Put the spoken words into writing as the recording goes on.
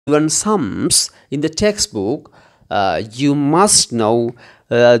given sums in the textbook, you must know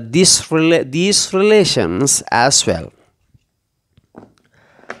these relations as well.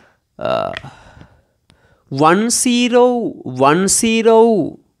 1 0 1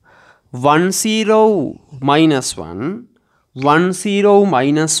 0 1 0 minus 1 1 0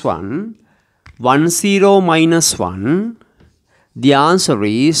 minus 1 1 0 minus 1, the answer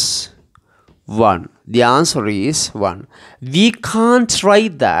is 1. The answer is 1. We can't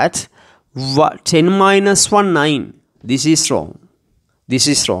write that 10 minus 1 9. This is wrong. This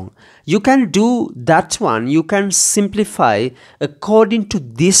is wrong. You can do that one. You can simplify according to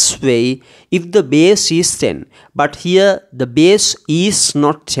this way if the base is 10. But here the base is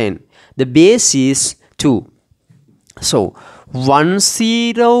not 10. The base is 2. So 1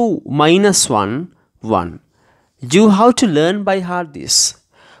 0 minus 1 1. You have to learn by heart this.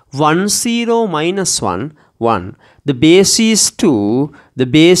 1 0 minus 1 1. The base is 2. The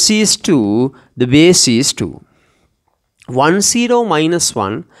base is 2. The base is 2. 1 0 minus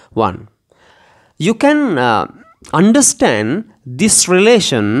 1 1. You can understand this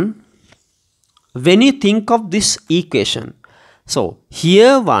relation when you think of this equation. So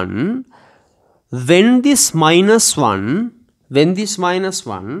here 1, when this minus 1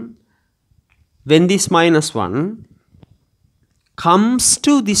 comes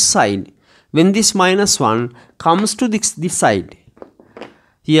to this side, when this minus 1 comes to this side,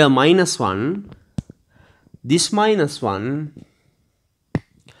 here minus 1, this minus 1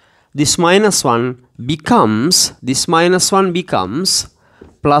 becomes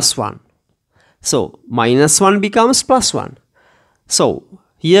plus 1. So minus 1 becomes plus 1. So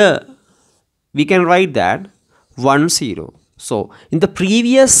here we can write that 1 0. So in the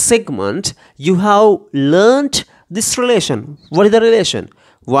previous segment you have learnt this relation. What is the relation?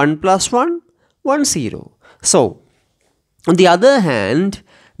 1 plus 1 1 0. So on the other hand,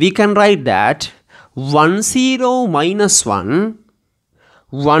 we can write that 1 0 minus 1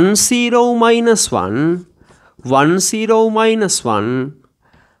 1 0 minus 1 1 0 minus 1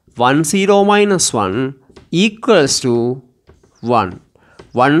 1 0 minus 1 equals to 1.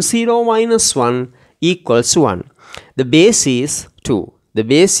 1 0 minus 1 equals to 1. The base is 2. The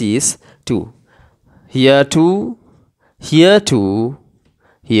base is 2. Here 2, here 2,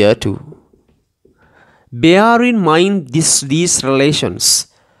 here 2. Bear in mind these relations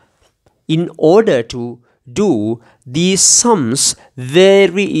in order to do these sums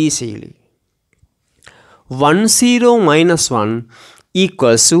very easily. 1 0 minus 1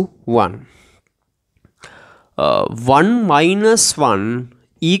 equals to 1. 1 minus 1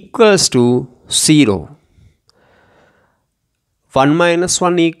 equals to 0. 1 minus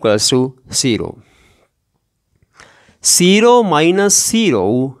 1 equals to 0. 0 minus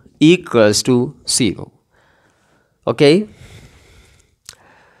 0 equals to 0. Okay?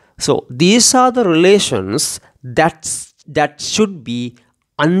 So these are the relations that should be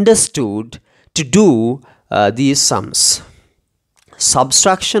understood to do these sums.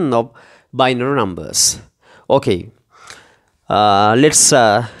 Subtraction of binary numbers. Okay. Let's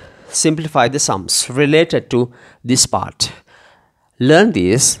simplify the sums related to this part. Learn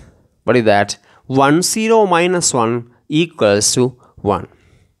this. What is that? 1 0 minus 1 equals to 1.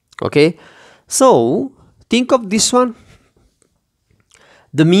 Okay. So think of this one.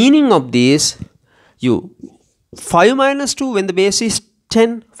 The meaning of this, 5 minus 2 when the base is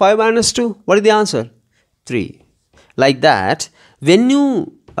 10, 5 minus 2, what is the answer? 3. Like that, when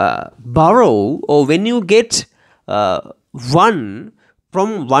you borrow or when you get 1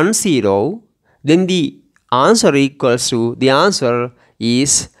 from 1 0, then the answer equals to, the answer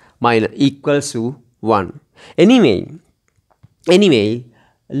is equals to 1. Anyway,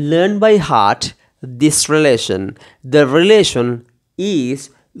 learn by heart this relation. The relation is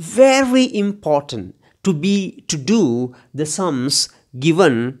very important to do the sums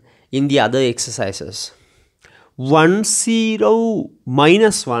given in the other exercises. 1 0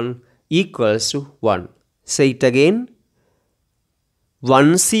 minus 1 equals to 1. Say it again.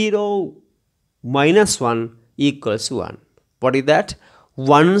 1 0 minus 1 equals to 1. What is that?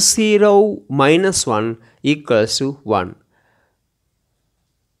 1 0 minus 1 equals to 1.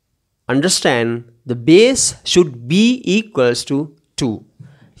 Understand, the base should be equals to 2.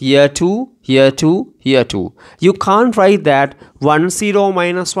 Here 2, here 2, here 2. You can't write that 1 0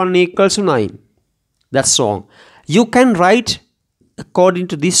 minus 1 equals to 9. That's wrong. You can write according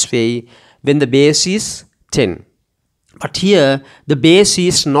to this way when the base is 10. But here the base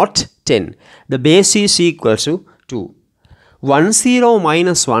is not 10. The base is equal to 2. 1 0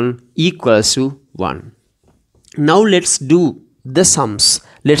 minus 1 equals to 1. Now let's do the sums.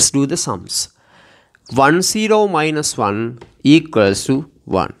 Let's do the sums. 1 0 minus 1 equals to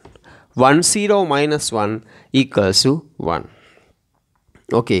 1. 1 0 minus 1 equals to 1.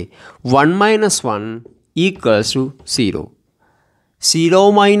 Okay, 1 minus 1 equals to 0.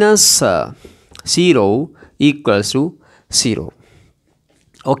 0 minus 0 equals to 0.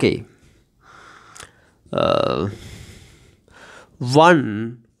 Okay. 1,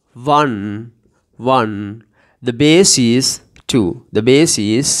 1, 1. The base is 2. The base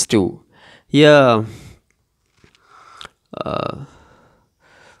is 2. Here,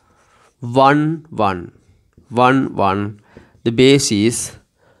 1, 1, 1, 1. The base is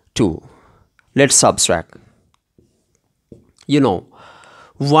 2. Let's subtract.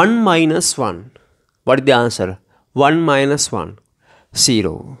 1 minus 1. What is the answer? 1 minus 1.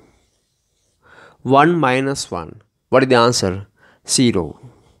 0. 1 minus 1. What is the answer? 0.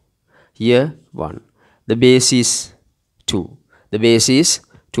 Here 1. The base is 2. The base is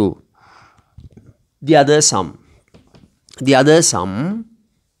 2. The other sum.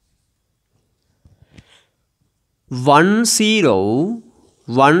 1 0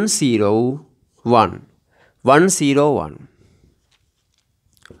 1 0 1 1 0 1.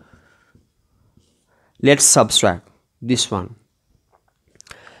 Let's subtract this one.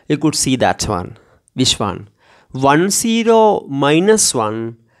 You could see that one. Which one? 1 0 minus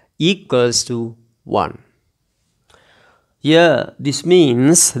 1 equals to 1. Here this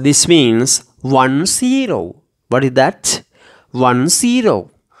means 1 0. What is that? 1 0.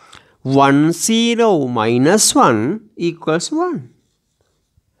 1 0 minus 1 equals 1.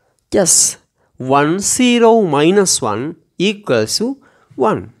 Yes, 1 0 minus 1 equals to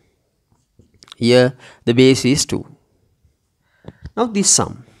 1. Here the base is 2. Now this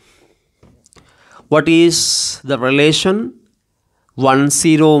sum. What is the relation? 1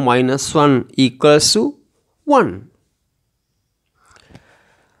 0 minus 1 equals to 1.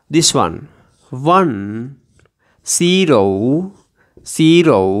 This one. 1 0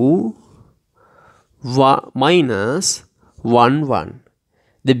 0 minus 1 1.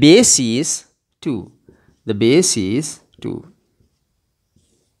 The base is 2. The base is 2.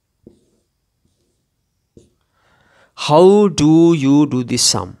 How do you do this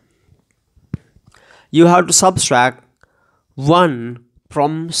sum? You have to subtract 1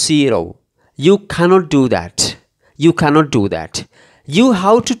 from 0. You cannot do that. You cannot do that. You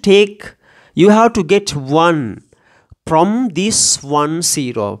have to get 1 from this 1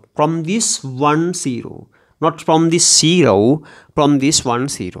 0. From this 1 0. Not from this 0. From this 1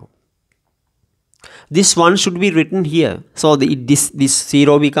 0. This 1 should be written here. So this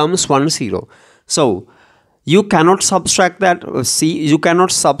 0 becomes 1 0. So you cannot subtract that. See, you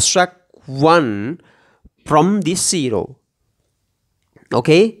cannot subtract 1 from this 0.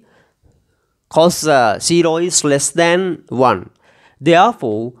 Okay? Because 0 is less than 1.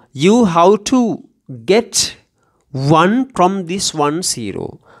 Therefore, you have to get 1 from this 1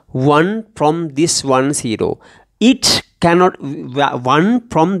 0. 1 from this 1 0. It cannot 1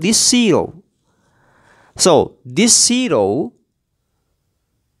 from this 0. So this 0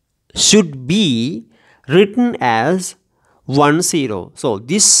 should be written as 1 0. So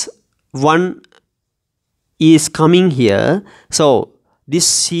this 1 is coming here. So this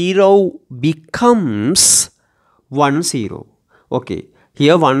 0 becomes 1 0. Okay,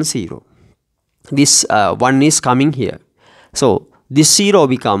 here 1 0. This 1 is coming here. So this 0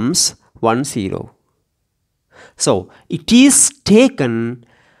 becomes 1 0. So it is taken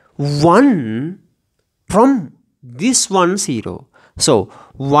 1 from this 1 0. So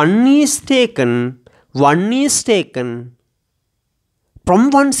 1 is taken from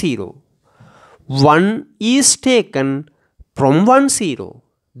 1 0. 1 is taken from 1 0.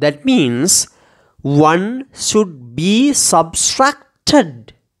 That means 1 should be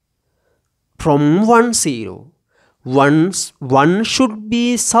subtracted from 1 0. 1 should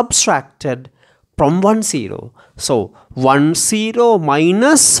be subtracted from 1 0. So 1 0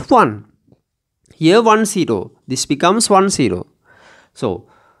 minus 1. Here 1 0. This becomes 1 0. So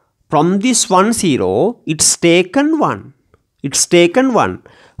from this 1 0, it's taken 1. It's taken 1.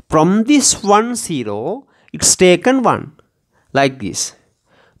 From this 1 0, it's taken 1. Like this.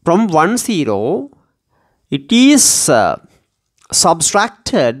 From 1 0, it is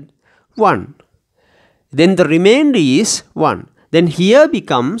subtracted 1. Then the remainder is 1. Then here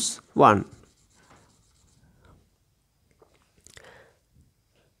becomes 1.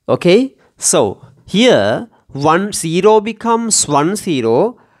 Okay. So here 1 0 becomes 1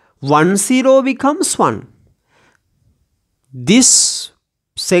 0. 1 0 becomes 1. This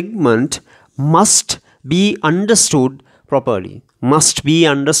segment must be understood properly. Must be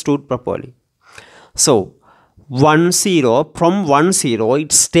understood properly. So 1 0, from 1 0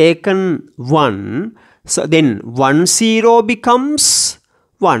 it's taken 1. So then 1 0 becomes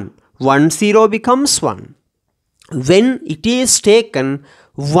 1. 1 0 becomes 1. When it is taken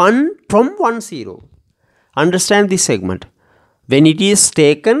 1 from 1 0. Understand this segment. When it is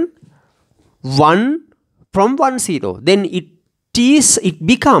taken 1 from 1 0, then it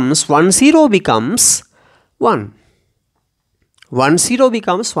becomes 1 0 becomes 1. 1 0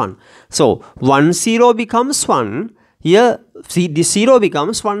 becomes 1. So 1 0 becomes 1. Here, see, this 0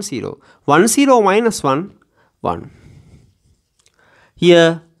 becomes 1 0. 1 0 minus 1, 1.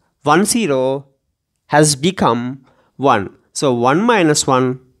 Here, 1 0 has become 1. So 1 minus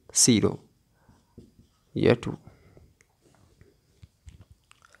 1, 0. Here 2.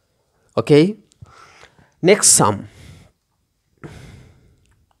 Okay. Next sum.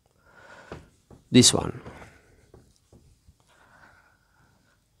 This one.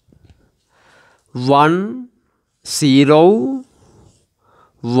 1 0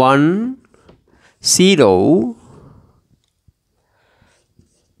 1 0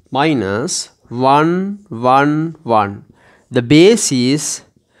 minus 1 1 1. The base is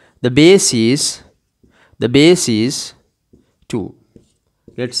 2.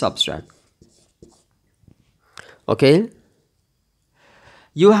 Let's subtract. Okay,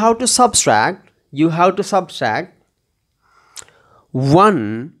 you have to subtract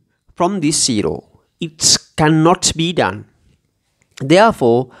 1 from this 0. It cannot be done.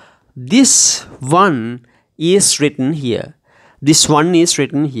 Therefore, this 1 is written here. This 1 is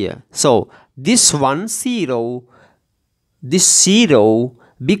written here. So, this 1 0, this 0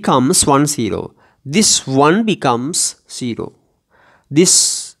 becomes 1 0. This 1 becomes 0.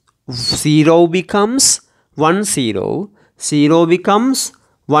 This 0 becomes 1 0. 0 becomes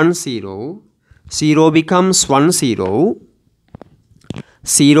 1 0. 0 becomes 1 0.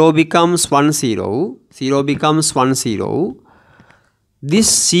 0 becomes 1 0. 0 becomes 1 0.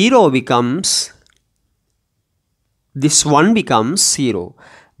 This 0 becomes, this 1 becomes 0.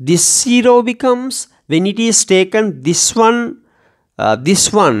 This 0 becomes, when it is taken, this one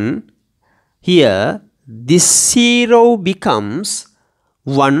here, this 0 becomes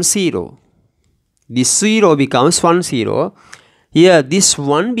 1 0. This 0 becomes 1 0. Here this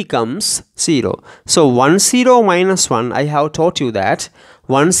 1 becomes 0. So 1 0 minus 1, I have taught you that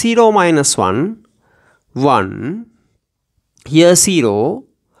 1 0 minus 1, 1. Here 0,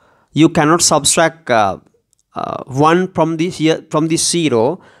 you cannot subtract 1 from this here, from this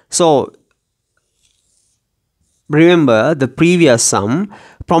 0. So remember the previous sum.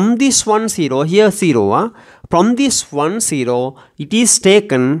 From this 1 0, here 0, from this 1 0, it is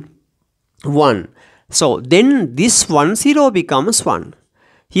taken 1. So then this 1 0 becomes 1.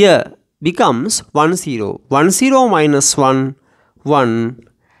 Here becomes 1 0. 1 0 minus 1, 1.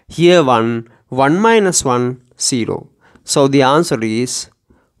 Here 1. 1 minus 1, 0. So the answer is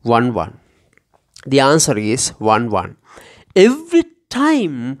 1 1. The answer is 1 1. Every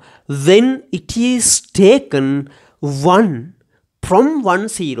time when it is taken 1 from 1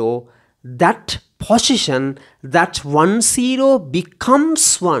 0, that position, that 1 0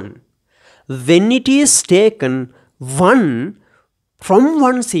 becomes 1. When it is taken 1 from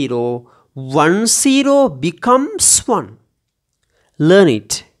 1 0, 1 0 becomes 1. Learn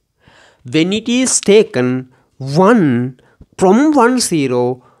it. When it is taken 1 from 1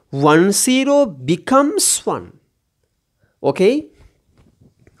 0, 1 0 becomes 1. Okay?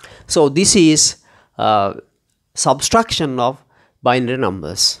 So this is subtraction of binary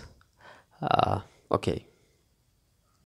numbers. Okay.